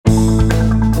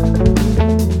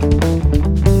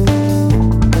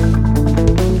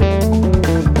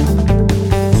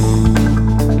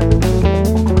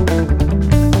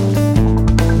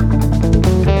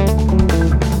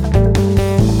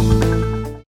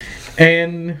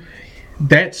And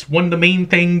that's one of the main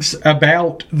things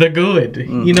about The Good.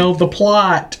 Mm-hmm. The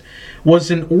plot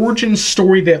was an origin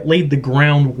story that laid the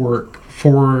groundwork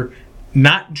for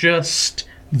not just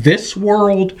this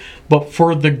world, but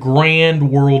for the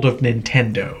grand world of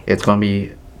Nintendo. It's going to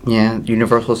be,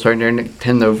 Universal starting their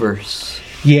Nintendoverse.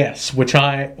 Yes,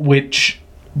 I'd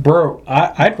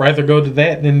rather go to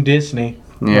that than Disney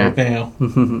right now.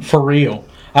 For real.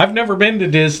 I've never been to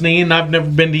Disney and I've never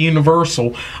been to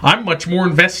Universal. I'm much more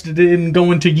invested in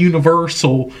going to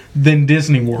Universal than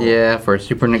Disney World. Yeah, for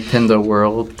Super Nintendo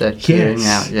World that's getting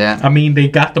out. Yeah. I mean, they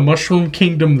got the Mushroom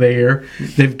Kingdom there.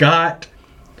 They've got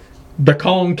the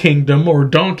Kong Kingdom or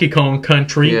Donkey Kong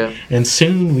Country. Yeah. And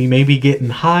soon we may be getting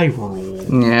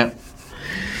Hyrule. Yeah.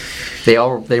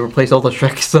 They replaced all the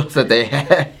Shrek stuff that they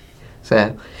had.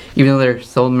 So, even though they're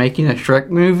still making a Shrek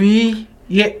movie.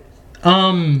 Yeah.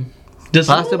 Does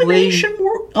Illumination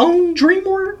own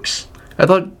DreamWorks? I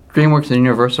thought DreamWorks and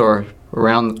Universal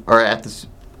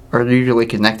are usually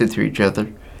connected to each other.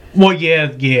 Well,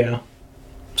 yeah.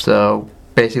 So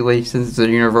basically, since it's a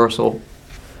Universal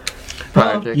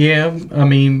project, I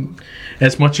mean,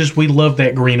 as much as we love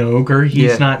that Green Ogre,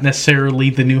 he's not necessarily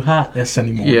the new hotness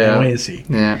anymore. Now, is he?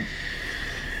 Yeah.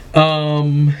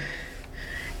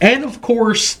 And of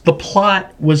course, the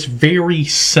plot was very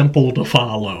simple to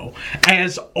follow,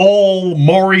 as all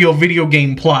Mario video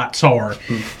game plots are.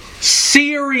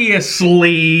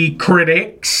 Seriously,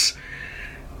 critics,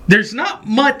 there's not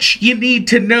much you need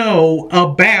to know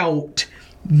about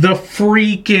the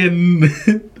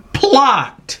freaking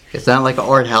plot. It's not like an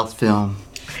art house film.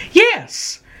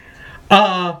 Yes.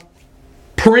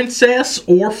 Princess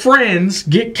or friends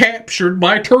get captured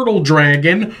by Turtle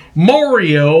Dragon.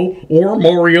 Mario or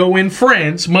Mario and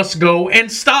friends must go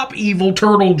and stop evil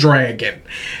Turtle Dragon.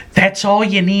 That's all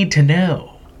you need to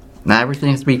know. Not everything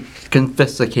has to be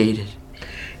sophisticated.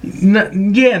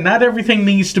 Not everything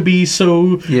needs to be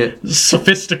so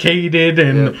sophisticated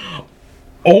and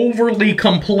overly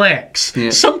complex. Yeah.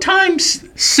 Sometimes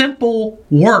simple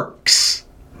works.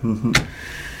 Mm-hmm.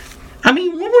 I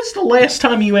mean, when was the last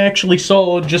time you actually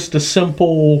saw just a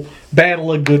simple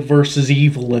battle of good versus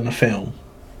evil in a film?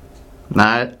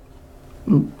 Not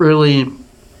really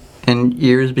in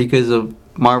years, because of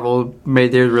Marvel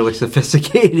made theirs really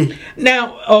sophisticated.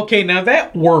 Now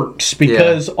that works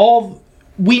because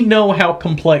we know how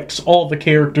complex all the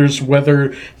characters,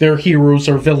 whether they're heroes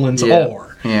or villains,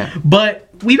 are. Yeah. But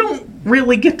we don't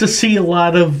really get to see a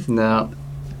lot of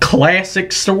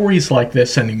classic stories like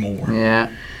this anymore. Yeah.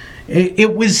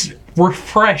 It was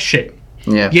refreshing.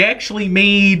 Yeah. You actually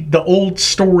made the old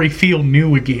story feel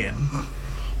new again.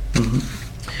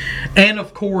 Mm-hmm. And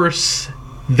of course,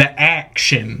 the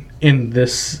action in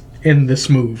this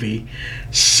movie,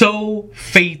 so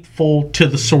faithful to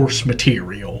the source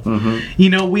material.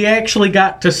 Mm-hmm. We actually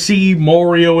got to see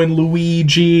Mario and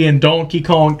Luigi and Donkey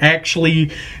Kong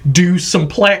actually do some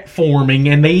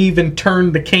platforming, and they even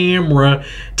turned the camera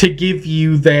to give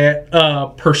you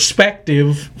that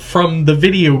perspective from the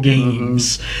video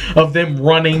games of them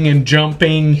running and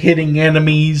jumping, hitting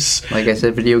enemies. Like I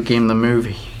said, video game the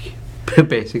movie.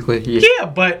 Basically. Yeah,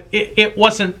 but it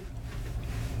wasn't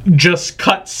just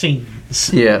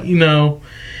cutscenes. Yeah.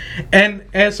 And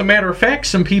as a matter of fact,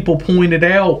 some people pointed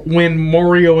out when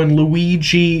Mario and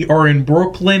Luigi are in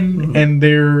Brooklyn and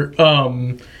they're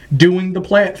doing the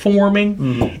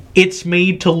platforming, it's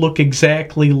made to look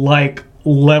exactly like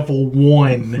level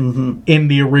 1 in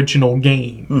the original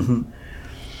game.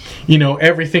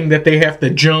 Everything that they have to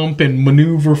jump and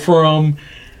maneuver from,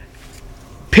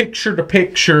 picture to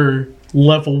picture,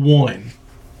 level 1.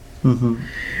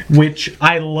 Which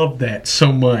I love that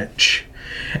so much.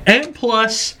 And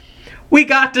plus, we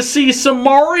got to see some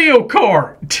Mario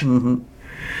Kart.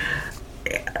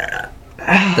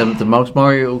 The most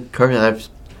Mario Kart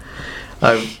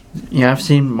I've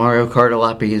seen Mario Kart a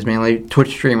lot because mainly Twitch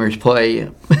streamers play.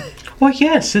 Well,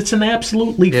 yes, it's an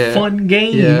absolutely fun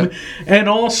game, and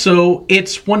also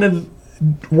it's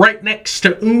right next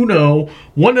to Uno,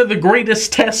 one of the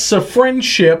greatest tests of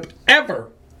friendship ever.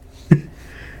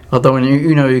 Although when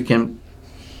you can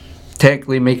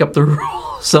technically make up the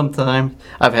rules sometimes.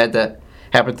 I've had that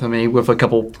happen to me with a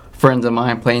couple friends of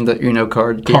mine playing the Uno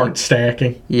card game. Card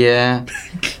stacking. Yeah.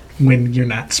 When you're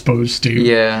not supposed to.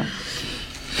 Yeah.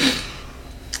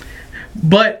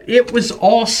 But it was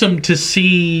awesome to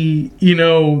see,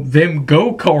 them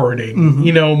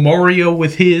go-karting. Mario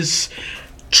with his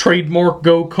trademark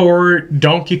go-kart,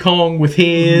 Donkey Kong with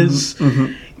his.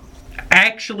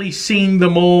 Actually seeing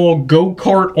them all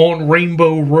go-kart on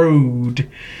Rainbow Road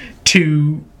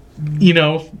to,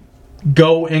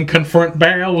 go and confront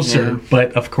Bowser. Yeah.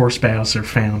 But, of course, Bowser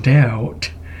found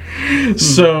out.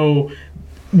 So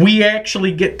we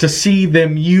actually get to see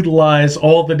them utilize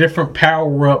all the different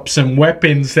power-ups and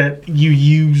weapons that you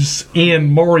use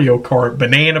in Mario Kart.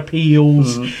 Banana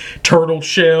peels, turtle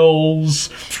shells,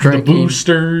 the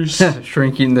boosters.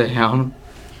 Shrinking down.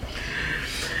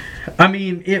 I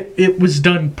mean, it was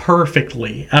done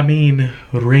perfectly. I mean,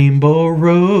 Rainbow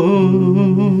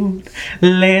Road,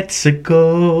 let's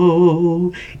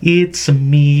go. It's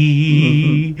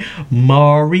me,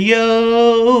 Mario,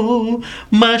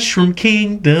 Mushroom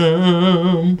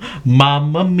Kingdom,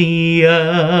 Mamma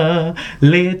Mia,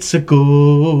 let's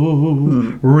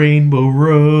go, Rainbow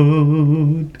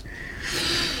Road.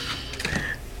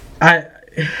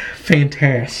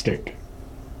 Fantastic.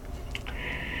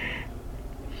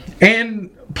 And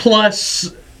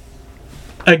plus,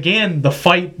 again, the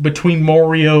fight between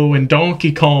Mario and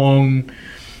Donkey Kong,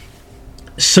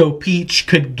 so Peach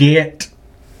could get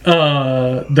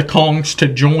the Kongs to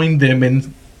join them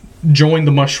and join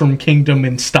the Mushroom Kingdom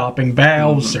in stopping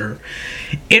Bowser.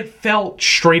 It felt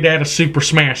straight out of Super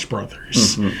Smash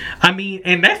Brothers. I mean,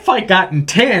 and that fight got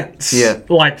intense. Yeah.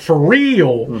 Like, for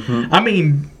real. I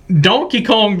mean, Donkey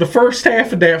Kong, the first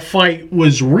half of that fight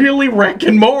was really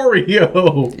wrecking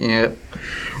Mario. Yeah.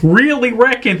 Really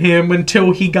wrecking him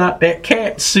until he got that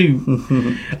cat suit.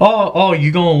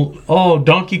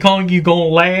 Donkey Kong, you gonna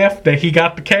laugh that he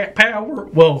got the cat power?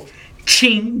 Well,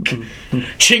 ching,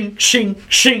 ching, ching,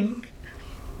 ching.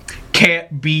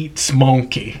 Cat beats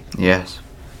monkey. Yes.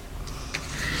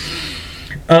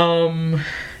 I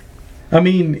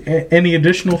mean, any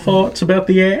additional thoughts about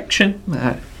the action?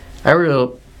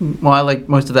 I like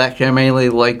most of the action. I mainly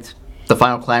liked the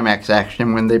final climax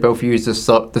action when they both used the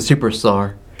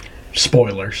superstar.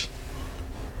 Spoilers.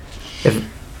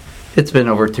 It's been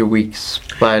over 2 weeks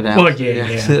by now. Well,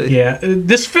 yeah.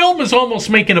 This film is almost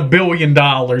making $1 billion.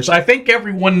 I think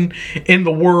everyone in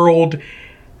the world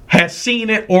has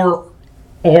seen it or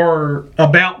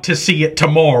about to see it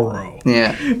tomorrow.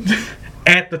 Yeah.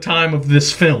 At the time of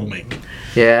this filming.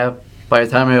 Yeah. By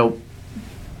the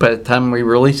time we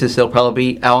release this, it'll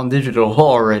probably be out on digital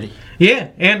already. Yeah,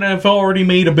 and I've already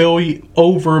made over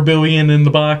 $1 billion in the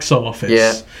box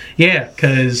office. Yeah,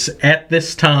 because at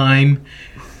this time,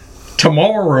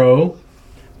 tomorrow,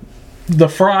 the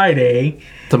Friday.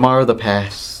 Tomorrow the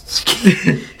past.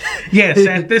 Yes,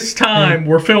 at this time,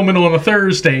 we're filming on a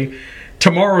Thursday.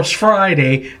 Tomorrow's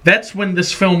Friday. That's when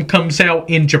this film comes out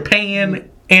in Japan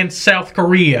and South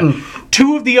Korea.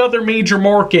 Two of the other major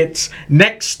markets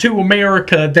next to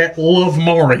America that love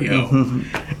Mario.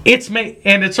 It's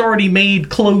already made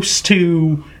close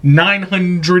to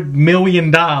 $900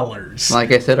 million.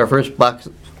 Like I said, our first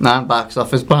non-box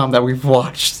office bomb that we've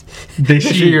watched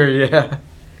this year. Yeah.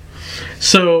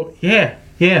 So yeah,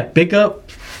 big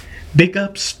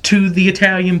ups to the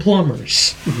Italian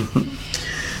plumbers.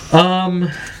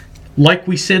 Like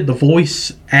we said, the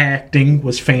voice acting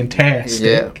was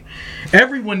fantastic. Yeah.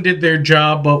 Everyone did their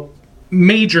job, but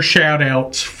major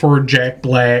shout-outs for Jack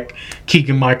Black,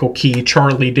 Keegan-Michael Key,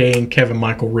 Charlie Day, and Kevin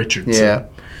Michael Richardson. Yeah.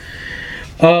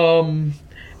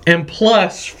 And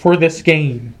plus, for this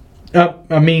game,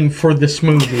 for this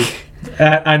movie,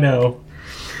 I know,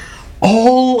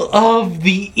 all of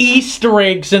the Easter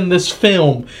eggs in this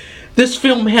film. This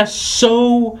film has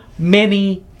so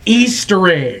many Easter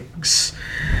eggs.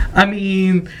 I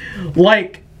mean,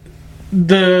 like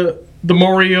the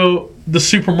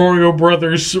Super Mario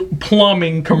Brothers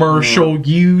plumbing commercial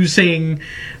using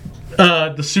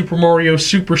the Super Mario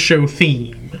Super Show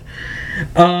theme.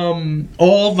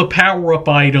 All the power-up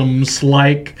items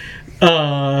like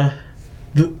the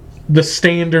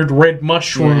standard red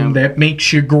mushroom that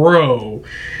makes you grow.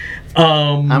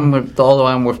 Although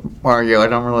I'm with Mario, I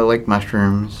don't really like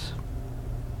mushrooms.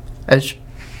 It's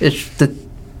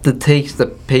the taste, the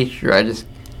picture, I just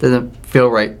doesn't feel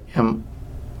right in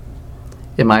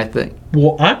my thing.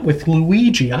 Well, I'm with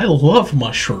Luigi. I love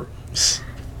mushrooms.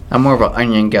 I'm more of an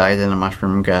onion guy than a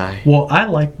mushroom guy. Well, I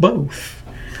like both.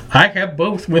 I have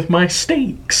both with my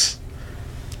steaks.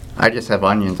 I just have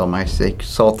onions on my steak,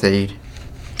 sauteed.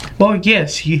 Well,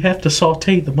 yes, you have to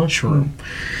saute the mushroom.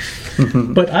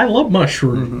 But I love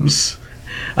mushrooms.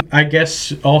 I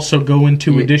guess also go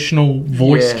into additional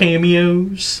voice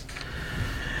cameos.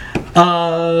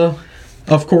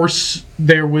 Of course,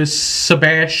 there was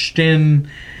Sebastian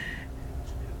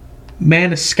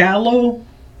Maniscalco.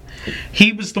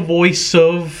 He was the voice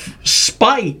of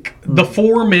Spike, the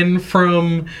foreman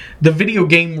from the video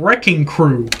game Wrecking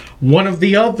Crew, one of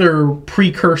the other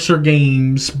precursor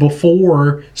games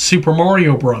before Super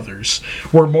Mario Brothers,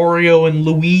 where Mario and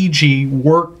Luigi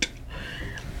worked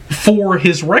for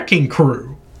his Wrecking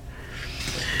Crew.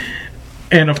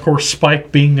 And of course,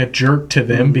 Spike being a jerk to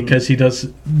them because he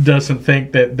doesn't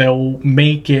think that they'll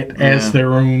make it as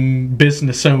their own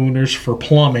business owners for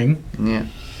plumbing. Yeah,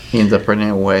 he ends up running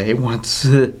away once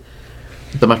the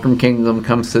Mushroom Kingdom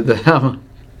comes to them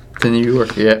to New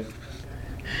York. Yeah.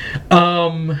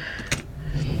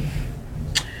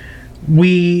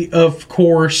 We of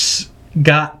course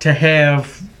got to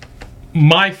have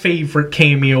my favorite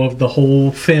cameo of the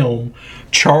whole film,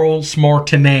 Charles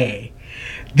Martinet.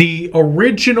 The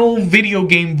original video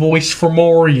game voice for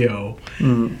Mario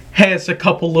has a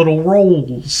couple little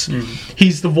roles.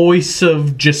 He's the voice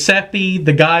of Giuseppe,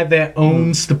 the guy that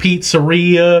owns the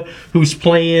pizzeria, who's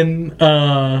playing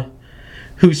the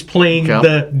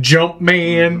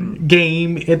Jumpman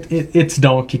game. It's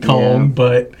Donkey Kong,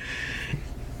 but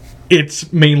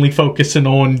it's mainly focusing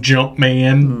on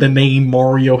Jumpman, the name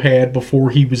Mario had before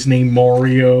he was named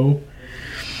Mario.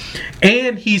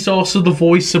 And he's also the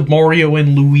voice of Mario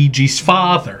and Luigi's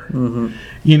father.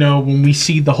 You know, when we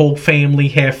see the whole family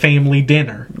have family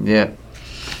dinner. Yeah.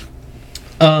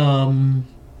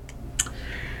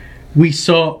 We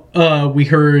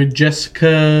heard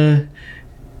Jessica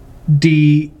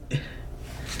DeCiso?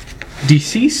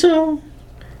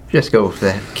 Just go with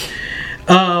that.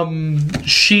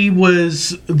 She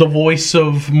was the voice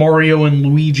of Mario and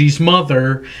Luigi's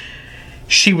mother.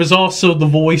 She was also the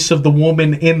voice of the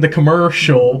woman in the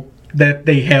commercial that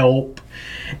they help.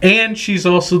 And she's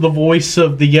also the voice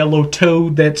of the yellow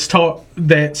toad that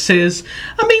says,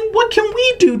 I mean, what can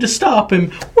we do to stop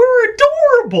him? We're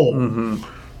adorable.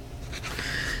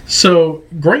 So,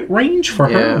 great range for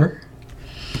her.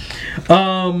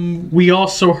 We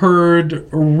also heard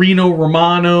Rino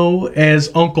Romano as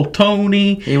Uncle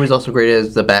Tony. He was also great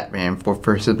as the Batman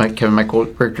versus Kevin Michael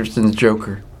Richardson's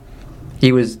Joker.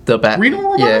 He was the Batman.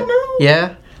 Rino Romano?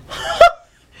 Yeah.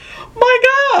 My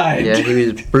God! Yeah,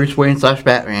 he was Bruce Wayne /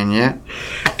 Batman, yeah.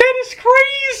 That is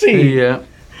crazy! Yeah.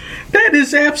 That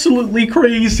is absolutely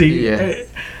crazy. Yeah.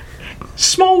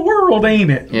 Small world, ain't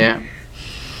it? Yeah.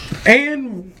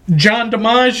 And John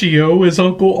DiMaggio is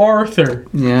Uncle Arthur.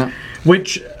 Yeah.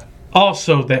 Which,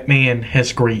 also, that man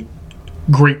has great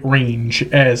range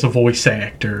as a voice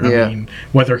actor. I mean,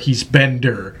 whether he's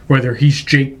Bender, whether he's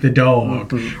Jake the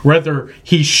dog, whether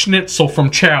he's Schnitzel from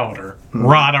Chowder,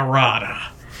 Rada Rada.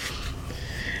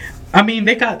 I mean,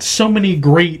 they got so many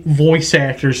great voice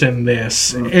actors in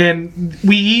this, and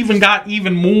we even got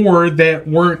even more that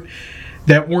weren't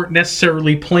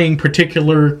necessarily playing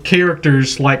particular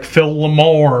characters like Phil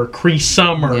Lamar, Cree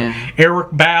Summer,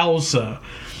 Eric Bauza.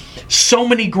 So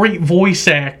many great voice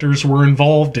actors were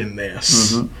involved in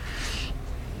this.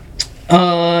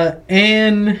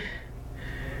 And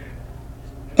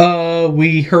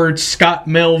we heard Scott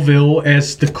Melville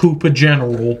as the Koopa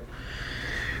General,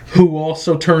 who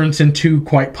also turns into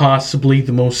quite possibly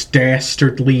the most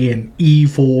dastardly and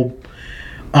evil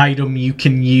item you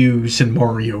can use in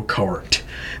Mario Kart.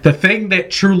 The thing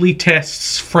that truly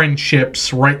tests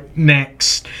friendships right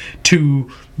next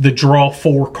to the Draw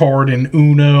 4 card in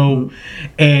Uno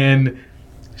and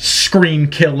screen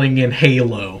killing in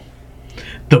Halo.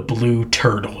 The blue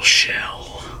turtle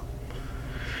shell.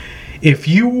 If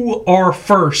you are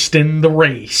first in the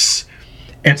race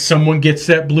and someone gets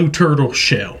that blue turtle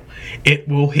shell, it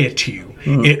will hit you.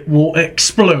 It will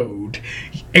explode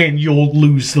and you'll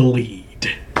lose the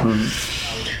lead.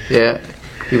 Yeah.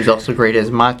 He was also great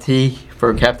as Mati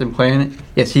for Captain Planet.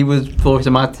 Yes, he was voice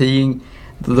of Mati in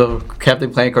the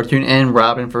Captain Planet cartoon and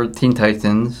Robin for Teen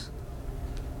Titans.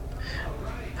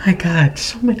 My God,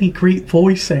 so many great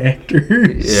voice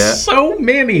actors. Yeah. So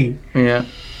many. Yeah.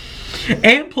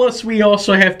 And plus, we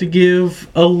also have to give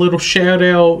a little shout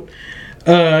out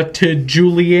to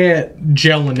Juliet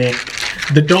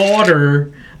Jelinek, the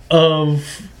daughter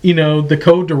of, the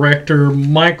co-director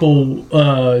Michael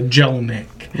Jelinek.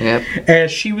 Yep.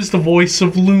 As she was the voice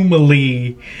of Luma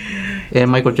Lee. And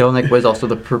Michael Jelinek was also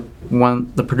the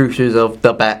producers of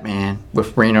The Batman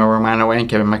with Rino Romano and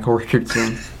Kevin Michael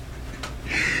Richardson.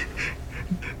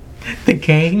 The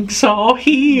gang's all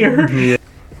here. Yeah.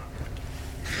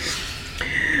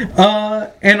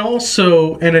 And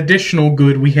also, an additional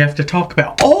good we have to talk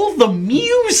about. All the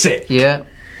music! Yeah.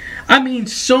 I mean,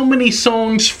 so many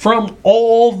songs from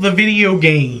all the video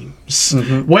games.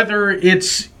 Whether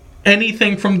it's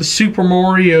anything from the Super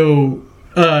Mario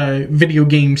video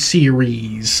game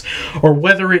series, or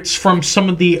whether it's from some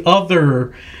of the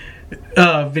other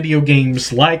video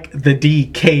games like the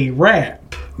DK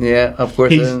Rap. Yeah, of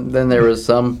course. Then there was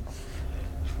some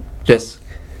just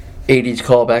 80s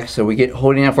callbacks, so we get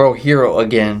Holding Out for Our Hero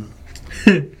again.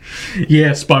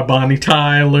 Yes, by Bonnie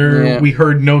Tyler. Yeah. We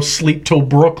heard No Sleep Till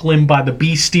Brooklyn by the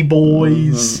Beastie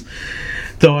Boys.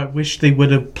 Though I wish they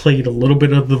would have played a little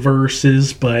bit of the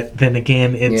verses, but then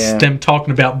again, it's them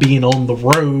talking about being on the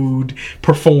road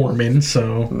performing,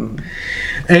 so.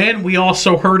 And we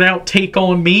also heard out Take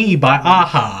On Me by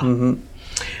Aha.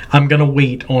 I'm going to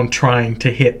wait on trying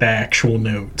to hit the actual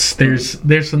notes.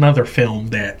 There's another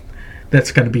film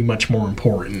that's going to be much more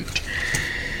important.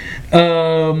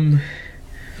 And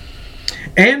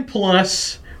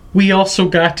plus, we also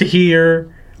got to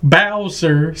hear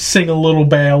Bowser sing a little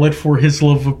ballad for his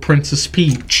love of Princess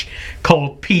Peach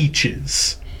called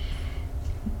Peaches.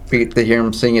 We get to hear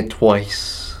him sing it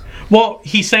twice. Well,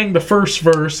 he sang the first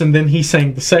verse and then he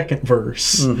sang the second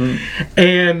verse.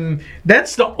 And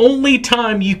that's the only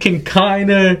time you can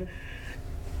kind of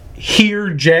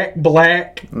hear Jack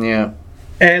Black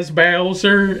as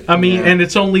Bowser. I mean, and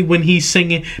it's only when he's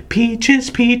singing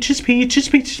Peaches, Peaches, Peaches,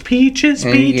 Peaches, Peaches,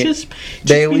 Peaches.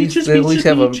 They at least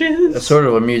have a sort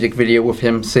of a music video with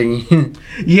him singing.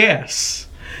 Yes.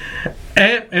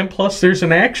 And plus there's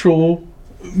an actual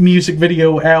music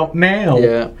video out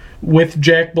now with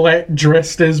Jack Black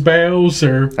dressed as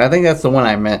Bowser. I think that's the one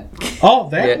I meant. Oh,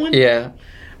 that one? Yeah.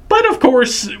 But of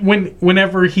course,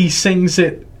 whenever he sings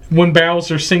it, when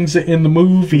Bowser sings it in the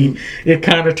movie, it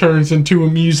kind of turns into a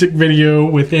music video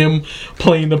with him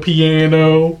playing the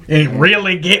piano and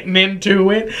really getting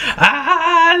into it.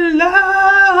 I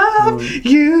love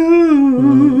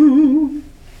you.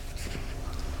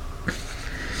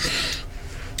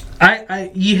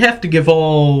 You have to give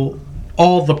all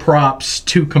the props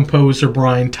to composer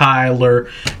Brian Tyler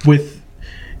with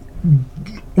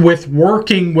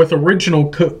working with original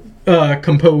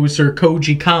composer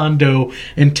Koji Kondo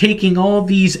and taking all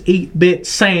these 8-bit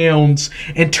sounds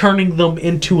and turning them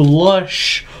into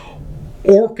lush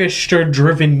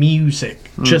orchestra-driven music.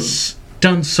 Just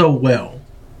done so well.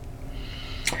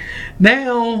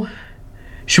 Now,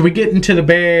 should we get into the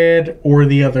bad or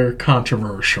the other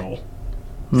controversial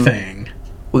thing?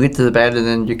 We'll get to the bad and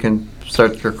then you can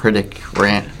start your critic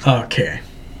rant. Okay.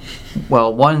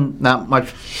 Well, one, not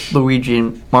much Luigi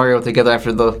and Mario together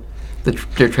after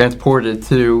they're transported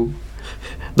to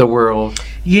the world.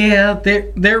 Yeah,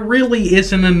 there really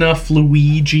isn't enough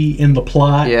Luigi in the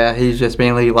plot. Yeah, he's just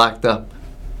mainly locked up.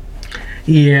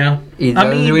 Yeah. He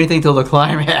doesn't do anything till the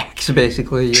climax,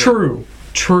 basically. Yeah.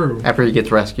 True. After he gets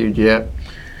rescued,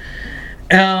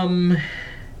 And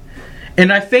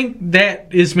I think that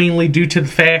is mainly due to the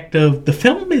fact of the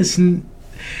film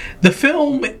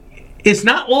is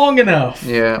not long enough.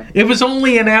 Yeah. It was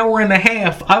only an hour and a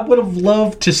half. I would have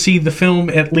loved to see the film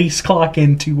at least clock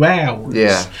in 2 hours.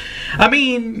 Yeah. I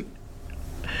mean,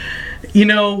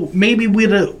 maybe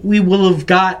we will have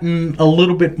gotten a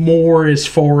little bit more as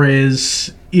far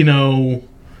as,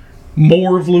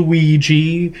 more of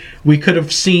Luigi. We could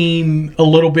have seen a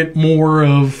little bit more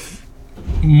of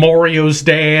Mario's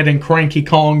dad and Cranky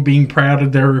Kong being proud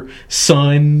of their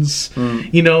sons.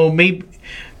 Maybe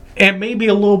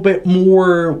a little bit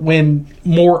more when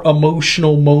more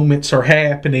emotional moments are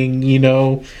happening,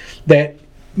 that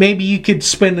maybe you could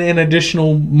spend an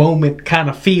additional moment kind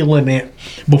of feeling it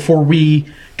before we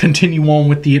continue on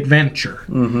with the adventure.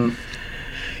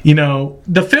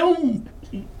 The film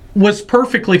was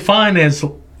perfectly fine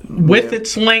with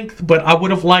its length, but I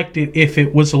would have liked it if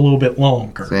it was a little bit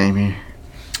longer. Same here.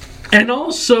 And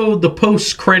also the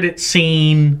post-credit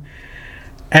scene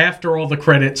after all the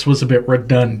credits was a bit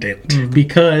redundant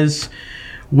because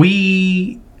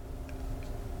we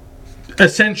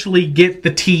essentially get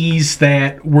the tease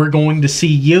that we're going to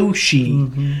see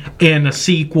Yoshi in a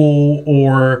sequel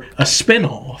or a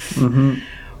spin-off.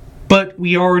 But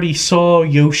we already saw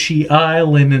Yoshi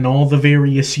Island and all the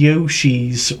various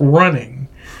Yoshis running.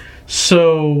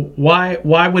 So why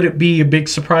would it be a big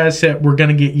surprise that we're going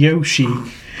to get Yoshi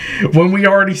when we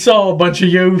already saw a bunch of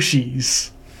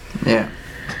Yoshis? Yeah.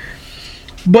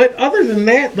 But other than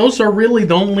that, those are really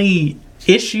the only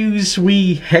issues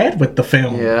we had with the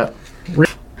film. Yeah.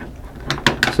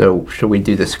 So, should we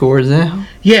do the scores now?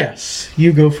 Yes,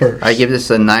 you go first. I give this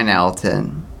a 9 out of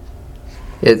 10.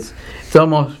 It's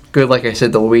almost good, like I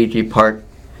said, the Luigi part,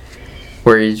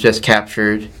 where he's just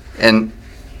captured and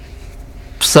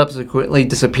subsequently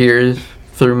disappears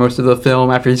through most of the film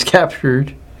after he's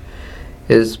captured,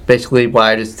 is basically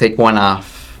why I just take 1 off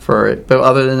for it. But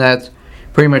other than that,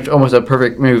 pretty much almost a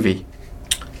perfect movie.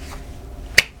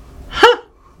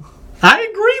 I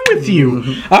agree with you.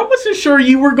 I wasn't sure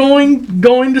you were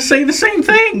going to say the same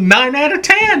thing. 9 out of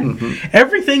 10.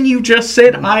 Everything you just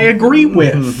said, I agree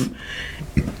with.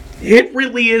 It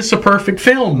really is a perfect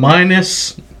film,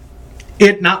 minus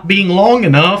it not being long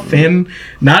enough and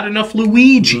not enough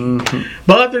Luigi.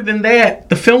 But other than that,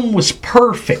 the film was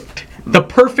perfect. The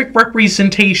perfect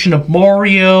representation of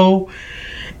Mario,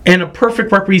 and a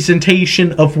perfect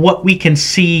representation of what we can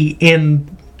see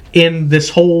in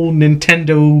this whole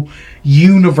Nintendo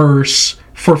universe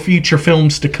for future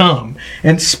films to come.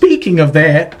 And speaking of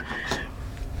that,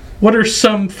 what are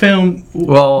some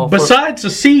besides a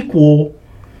sequel,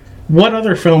 what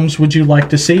other films would you like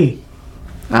to see?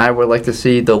 I would like to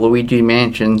see the Luigi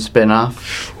Mansion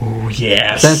spin-off. Oh,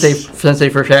 yes. Since they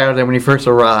foreshadowed it when he first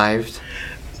arrived.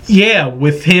 Yeah,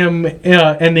 with him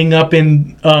ending up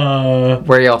in...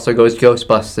 where he also goes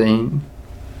ghostbusting.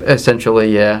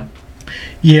 Essentially, yeah.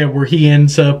 Yeah, where he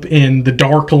ends up in the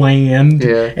Dark Land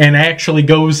and actually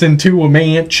goes into a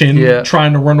mansion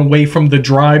trying to run away from the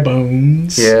Dry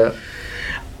Bones. Yeah.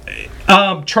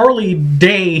 Charlie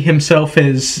Day himself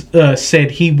has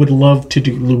said he would love to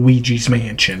do Luigi's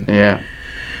Mansion. Yeah.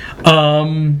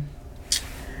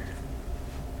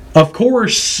 Of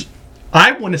course,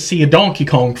 I want to see a Donkey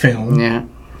Kong film. Yeah.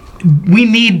 We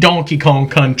need Donkey Kong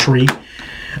Country.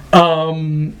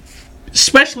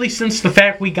 Especially since the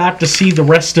fact we got to see the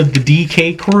rest of the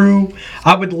DK crew.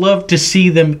 I would love to see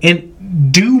them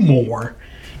do more,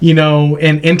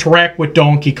 and interact with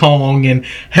Donkey Kong and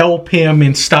help him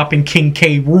in stopping King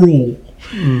K. Rool.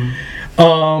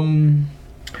 And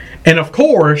of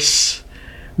course,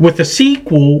 with a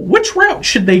sequel, which route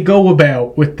should they go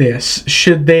about with this?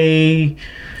 Should they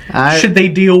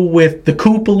deal with the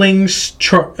Koopalings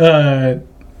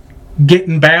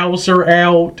getting Bowser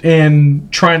out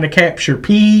and trying to capture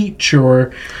Peach,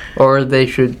 or they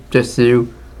should just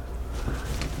do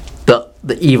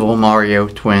the evil Mario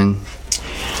twin?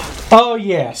 Oh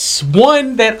yes,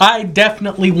 one that I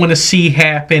definitely want to see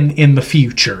happen in the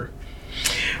future.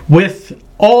 With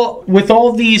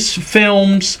all these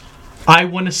films, I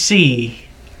want to see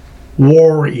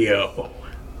Wario,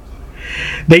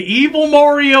 the evil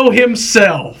Mario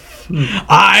himself.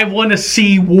 I want to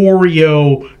see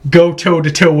Wario go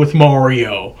toe-to-toe with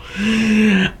Mario.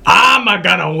 I'm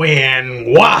gonna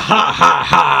win.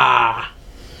 Wahahaha.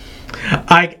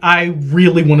 I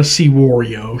really want to see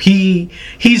Wario.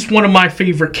 He's one of my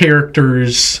favorite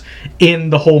characters in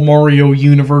the whole Mario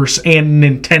universe and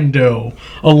Nintendo,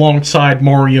 alongside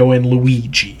Mario and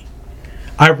Luigi.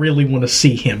 I really want to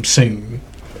see him soon.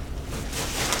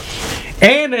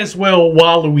 And as well,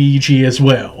 Waluigi as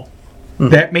well.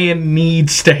 That man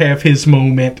needs to have his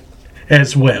moment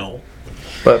as well.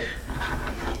 But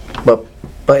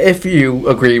if you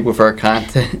agree with our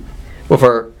content, with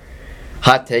our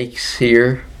hot takes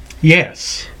here,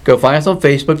 yes, go find us on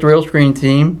Facebook, The Real Screen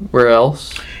Team. Where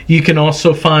else? You can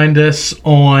also find us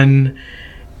on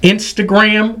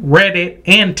Instagram, Reddit,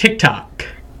 and TikTok.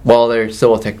 Well, there's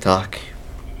still a TikTok.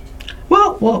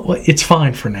 Well, it's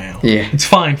fine for now. Yeah. It's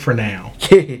fine for now.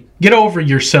 Get over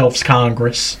yourselves,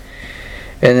 Congress.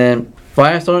 And then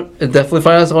definitely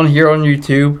find us on here on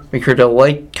YouTube. Make sure to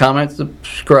like, comment,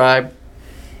 subscribe.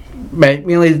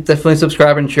 Mainly, definitely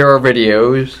subscribe and share our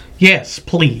videos. Yes,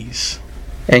 please.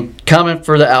 And comment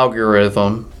for the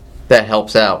algorithm. That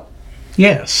helps out.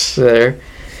 Yes. There.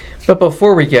 But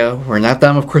before we go, we're not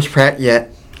done with Chris Pratt yet.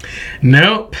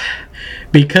 Nope.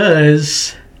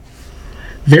 Because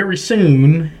very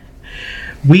soon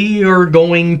we are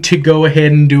going to go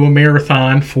ahead and do a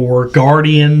marathon for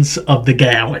Guardians of the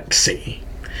Galaxy.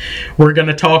 We're going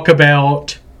to talk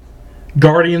about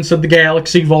Guardians of the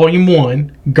Galaxy Volume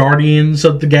 1, Guardians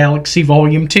of the Galaxy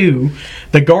Volume 2,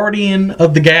 the Guardians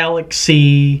of the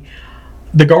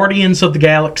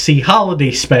Galaxy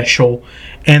Holiday Special,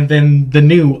 and then the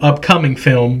new upcoming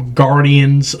film,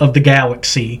 Guardians of the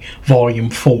Galaxy Volume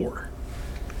 4.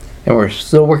 And we're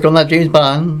still working on that James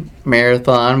Bond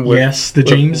marathon. Yes, the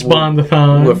James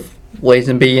Bond-a-thon. With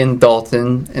Lazenby and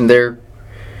Dalton and their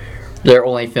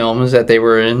only films that they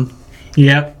were in.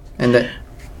 Yep. And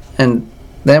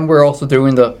then we're also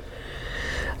doing then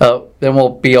we'll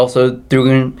be also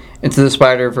doing Into the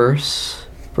Spider-Verse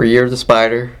for Year of the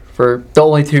Spider for the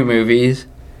only 2 movies.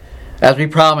 As we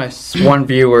promised, one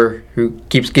viewer who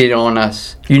keeps getting on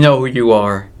us, you know who you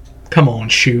are. Come on,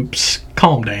 Shoops.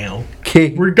 Calm down. Okay.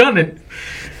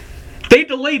 They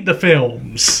delayed the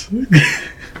films.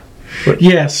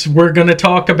 Yes, we're gonna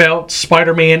talk about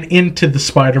Spider-Man Into the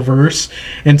Spider-Verse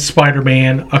and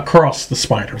Spider-Man Across the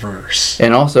Spider-Verse.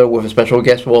 And also, with a special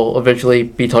guest, we'll eventually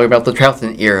be talking about the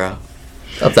Troughton era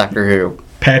of Doctor Who.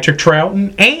 Patrick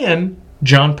Troughton and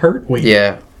John Pertwee.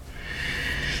 Yeah.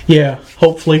 Yeah,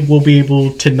 hopefully we'll be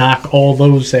able to knock all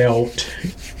those out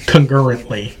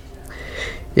concurrently.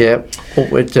 Yeah,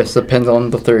 it just depends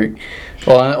on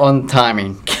on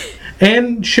timing.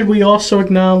 And should we also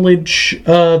acknowledge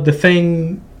a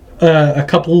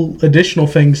couple additional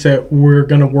things that we're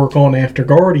going to work on after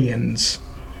Guardians?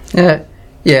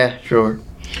 Yeah, sure.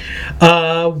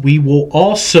 We will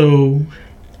also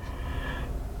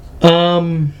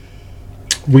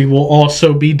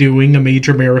be doing a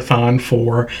major marathon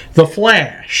for The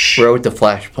Flash. Road to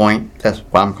Flashpoint. That's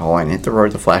what I'm calling it. The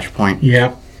Road to Flashpoint.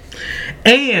 Yeah.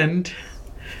 And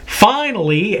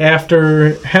finally,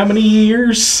 after how many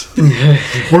years?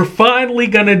 We're finally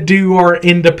going to do our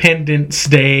Independence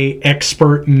Day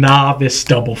Expert Novice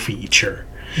double feature.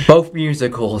 Both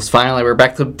musicals. Finally, we're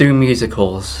back to doing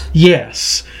musicals.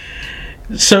 Yes.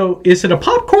 So, is it a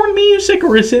popcorn music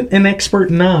or is it an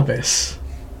Expert Novice?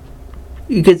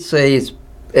 You could say it's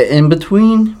in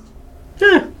between.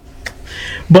 Yeah.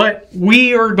 But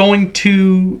we are going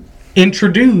to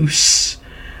introduce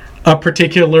a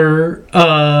particular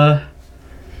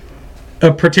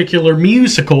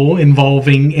musical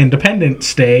involving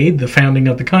Independence Day, the founding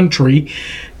of the country,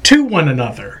 to one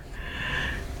another.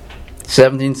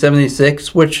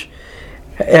 1776, which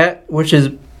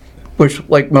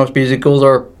like most musicals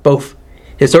are both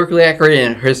historically accurate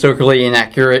and historically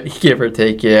inaccurate, give or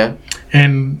take. Yeah.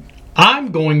 And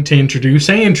I'm going to introduce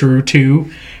Andrew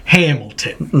to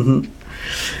Hamilton,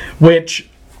 which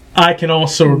I can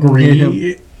also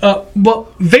agree.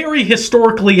 Well, very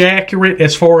historically accurate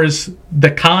as far as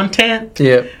the content.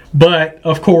 Yeah. But,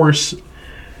 of course,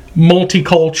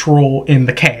 multicultural in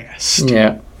the cast.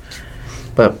 Yeah.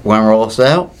 But want to roll us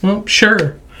out? Well,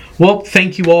 sure. Well,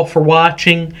 thank you all for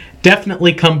watching.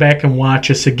 Definitely come back and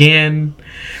watch us again.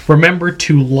 Remember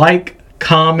to like,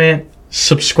 comment,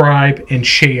 subscribe, and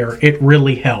share. It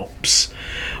really helps.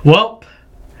 Well,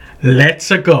 let's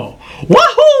go.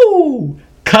 Wahoo!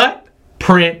 Cut,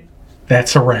 print,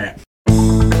 that's a wrap.